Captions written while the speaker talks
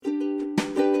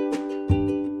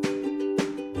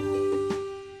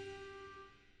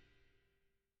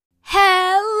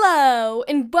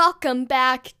Welcome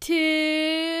back to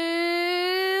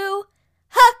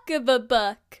Hook of a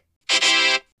Book.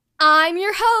 I'm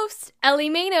your host, Ellie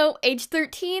Mano, age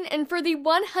 13, and for the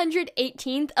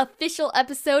 118th official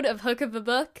episode of Hook of a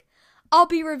Book, I'll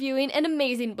be reviewing an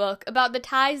amazing book about the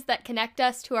ties that connect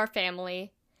us to our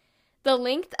family. The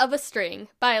Length of a String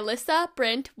by Alyssa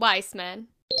Brent Weissman.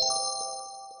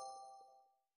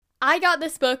 I got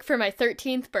this book for my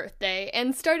 13th birthday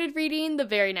and started reading the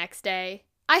very next day.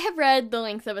 I have read The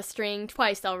Length of a String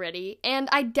twice already, and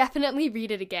I'd definitely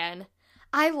read it again.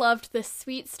 I loved this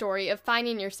sweet story of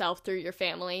finding yourself through your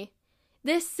family.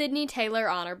 This Sydney Taylor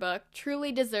honor book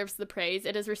truly deserves the praise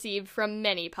it has received from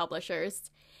many publishers.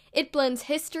 It blends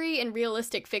history and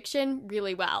realistic fiction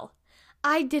really well.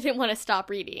 I didn't want to stop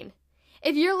reading.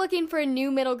 If you're looking for a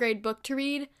new middle grade book to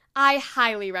read, I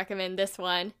highly recommend this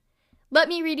one. Let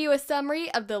me read you a summary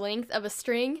of The Length of a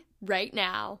String right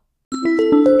now.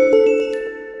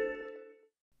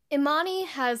 Imani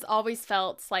has always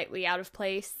felt slightly out of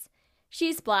place.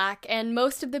 She's black, and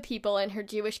most of the people in her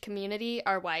Jewish community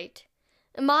are white.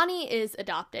 Imani is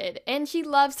adopted, and she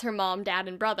loves her mom, dad,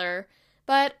 and brother,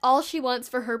 but all she wants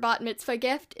for her bat mitzvah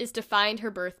gift is to find her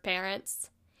birth parents.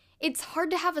 It's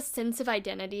hard to have a sense of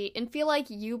identity and feel like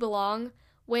you belong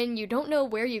when you don't know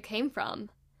where you came from.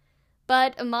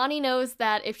 But Imani knows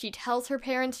that if she tells her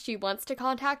parents she wants to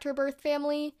contact her birth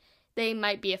family, they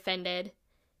might be offended.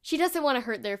 She doesn't want to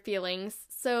hurt their feelings,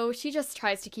 so she just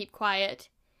tries to keep quiet.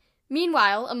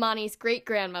 Meanwhile, Imani's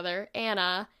great-grandmother,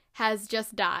 Anna, has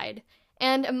just died,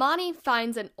 and Imani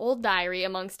finds an old diary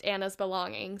amongst Anna's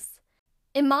belongings.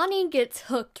 Imani gets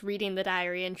hooked reading the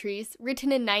diary entries, written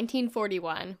in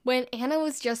 1941, when Anna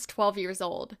was just 12 years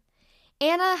old.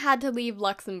 Anna had to leave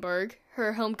Luxembourg,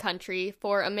 her home country,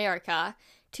 for America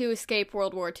to escape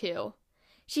World War II.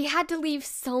 She had to leave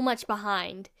so much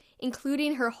behind,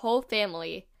 including her whole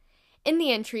family. In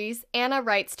the entries, Anna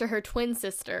writes to her twin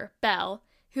sister, Belle,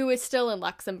 who is still in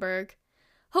Luxembourg.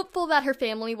 Hopeful that her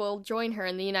family will join her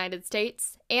in the United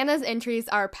States, Anna's entries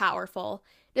are powerful,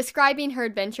 describing her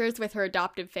adventures with her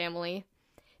adoptive family.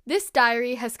 This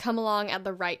diary has come along at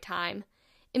the right time.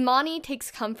 Imani takes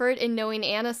comfort in knowing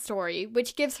Anna's story,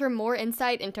 which gives her more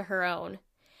insight into her own.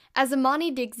 As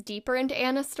Imani digs deeper into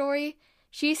Anna's story,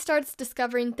 she starts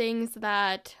discovering things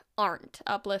that aren't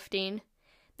uplifting.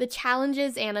 The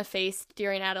challenges Anna faced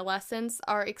during adolescence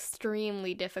are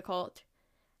extremely difficult.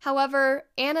 However,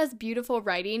 Anna's beautiful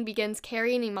writing begins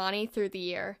carrying Imani through the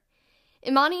year.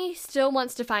 Imani still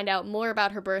wants to find out more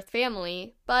about her birth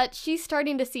family, but she's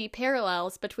starting to see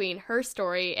parallels between her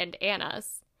story and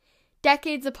Anna's.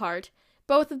 Decades apart,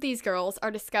 both of these girls are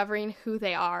discovering who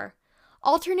they are.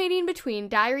 Alternating between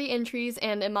diary entries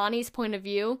and Imani's point of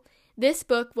view, this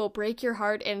book will break your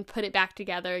heart and put it back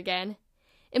together again.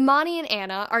 Imani and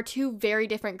Anna are two very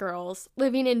different girls,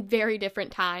 living in very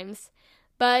different times.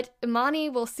 But Imani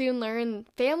will soon learn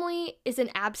family is an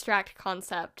abstract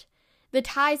concept. The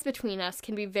ties between us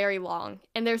can be very long,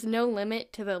 and there's no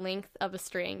limit to the length of a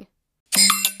string.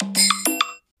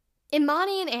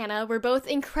 Imani and Anna were both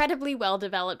incredibly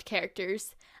well-developed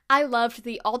characters. I loved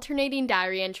the alternating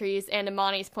diary entries and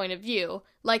Imani's point of view,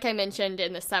 like I mentioned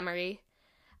in the summary.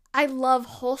 I love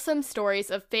wholesome stories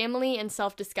of family and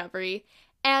self-discovery,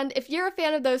 and if you're a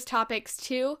fan of those topics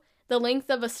too, The Length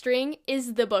of a String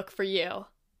is the book for you.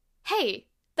 Hey,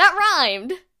 that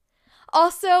rhymed!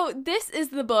 Also, this is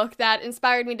the book that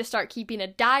inspired me to start keeping a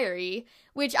diary,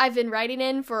 which I've been writing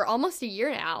in for almost a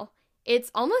year now. It's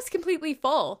almost completely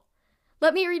full.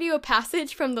 Let me read you a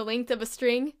passage from The Length of a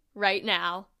String right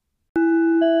now.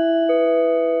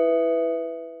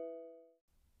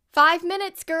 5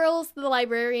 minutes, girls, the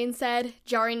librarian said,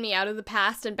 jarring me out of the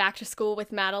past and back to school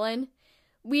with Madeline.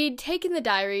 We'd taken the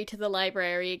diary to the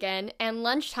library again, and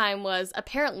lunchtime was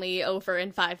apparently over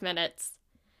in 5 minutes.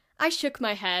 I shook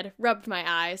my head, rubbed my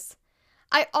eyes.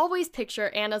 I always picture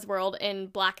Anna's world in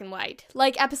black and white,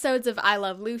 like episodes of I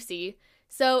Love Lucy,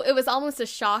 so it was almost a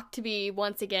shock to be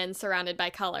once again surrounded by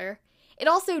color. It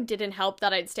also didn't help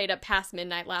that I'd stayed up past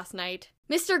midnight last night.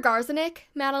 Mr. Garzanik,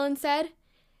 Madeline said,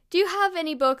 do you have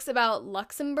any books about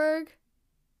Luxembourg?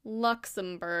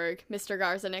 Luxembourg, Mr.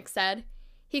 Garzanik said.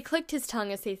 He clicked his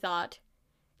tongue as he thought.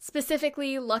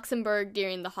 Specifically, Luxembourg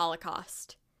during the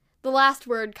Holocaust. The last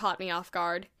word caught me off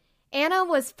guard. Anna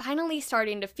was finally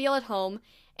starting to feel at home,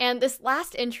 and this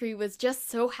last entry was just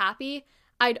so happy,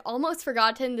 I'd almost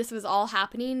forgotten this was all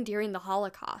happening during the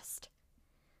Holocaust.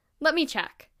 Let me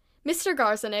check. Mr.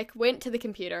 Garzanik went to the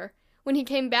computer. When he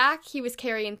came back, he was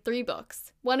carrying 3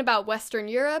 books, one about Western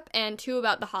Europe and 2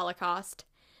 about the Holocaust.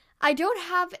 I don't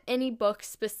have any books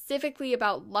specifically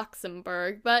about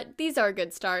Luxembourg, but these are a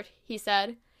good start, he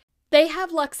said. They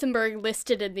have Luxembourg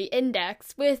listed in the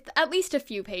index with at least a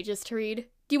few pages to read.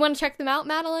 Do you want to check them out,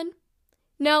 Madeline?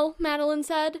 No, Madeline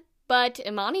said, but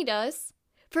Imani does.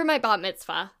 For my bat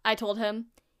mitzvah, I told him.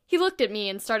 He looked at me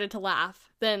and started to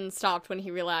laugh, then stopped when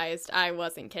he realized I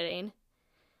wasn't kidding.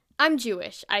 I'm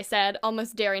Jewish, I said,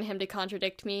 almost daring him to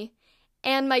contradict me.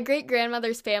 And my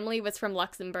great-grandmother's family was from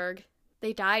Luxembourg.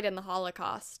 They died in the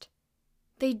Holocaust.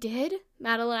 They did?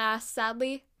 Madeline asked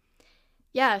sadly.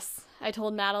 Yes, I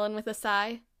told Madeline with a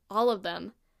sigh. All of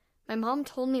them. My mom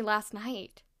told me last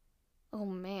night. Oh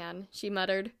man, she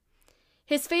muttered.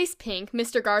 His face pink,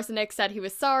 Mr. Garzanik said he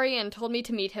was sorry and told me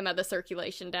to meet him at the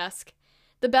circulation desk.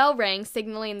 The bell rang,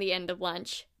 signaling the end of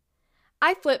lunch.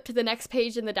 I flipped to the next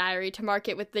page in the diary to mark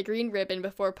it with the green ribbon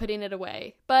before putting it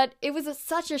away, but it was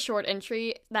such a short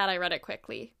entry that I read it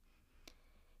quickly.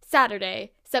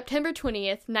 Saturday, September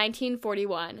 20th,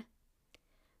 1941.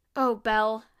 Oh,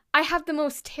 Belle, I have the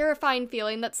most terrifying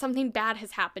feeling that something bad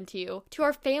has happened to you, to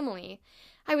our family.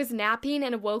 I was napping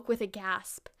and awoke with a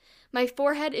gasp. My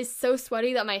forehead is so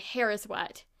sweaty that my hair is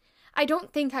wet. I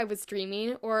don't think I was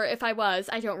dreaming, or if I was,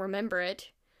 I don't remember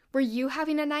it. Were you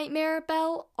having a nightmare,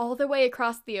 Belle, all the way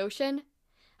across the ocean?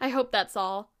 I hope that's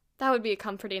all. That would be a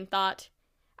comforting thought.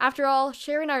 After all,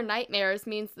 sharing our nightmares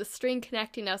means the string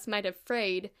connecting us might have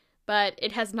frayed, but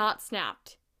it has not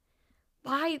snapped.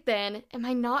 Why, then, am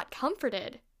I not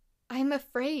comforted? I am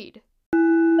afraid.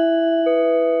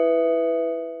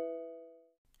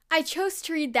 I chose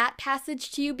to read that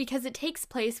passage to you because it takes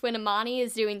place when Imani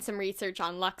is doing some research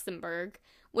on Luxembourg,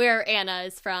 where Anna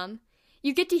is from.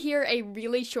 You get to hear a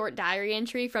really short diary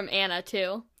entry from Anna,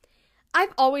 too.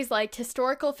 I've always liked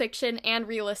historical fiction and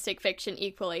realistic fiction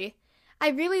equally. I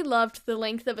really loved The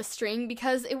Length of a String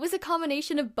because it was a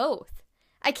combination of both.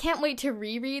 I can't wait to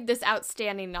reread this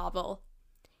outstanding novel.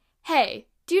 Hey,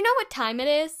 do you know what time it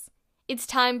is? It's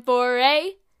time for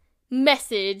a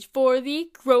message for the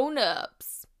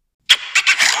grown-ups.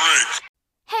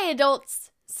 Hey,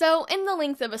 adults! So, in The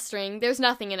Length of a String, there's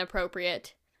nothing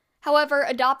inappropriate. However,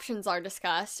 adoptions are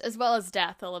discussed, as well as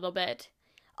death a little bit.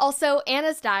 Also,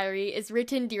 Anna's diary is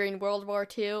written during World War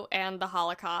II and the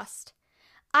Holocaust.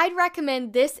 I'd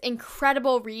recommend this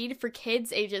incredible read for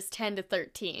kids ages 10 to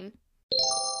 13.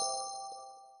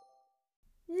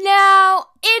 Now,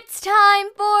 it's time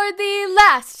for the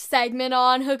last segment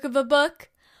on Hook of a Book.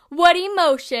 What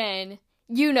emotion?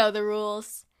 You know the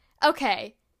rules.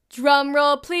 Okay, drum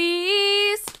roll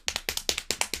please.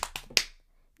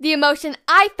 The emotion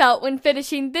I felt when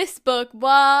finishing this book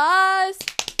was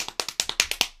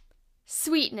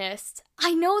sweetness.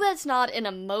 I know that's not an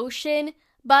emotion,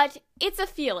 but it's a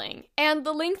feeling, and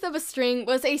The Length of a String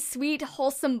was a sweet,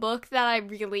 wholesome book that I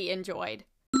really enjoyed.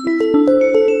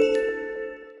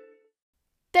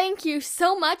 Thank you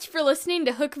so much for listening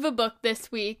to Hook of a Book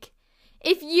this week.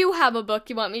 If you have a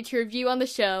book you want me to review on the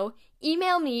show,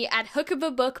 email me at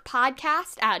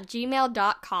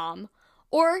hookofabookpodcast@gmail.com.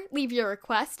 or leave your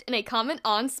request in a comment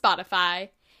on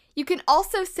Spotify. You can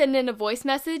also send in a voice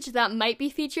message that might be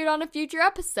featured on a future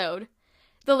episode.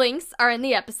 The links are in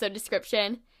the episode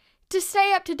description. To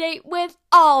stay up to date with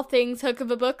all things Hook of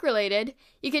a Book related,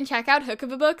 you can check out Hook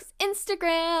of a Book's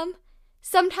Instagram.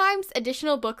 Sometimes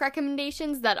additional book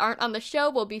recommendations that aren't on the show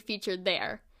will be featured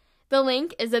there. The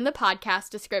link is in the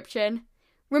podcast description.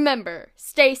 Remember,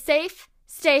 stay safe,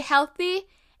 stay healthy,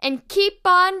 and keep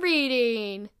on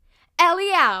reading.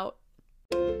 Ellie out.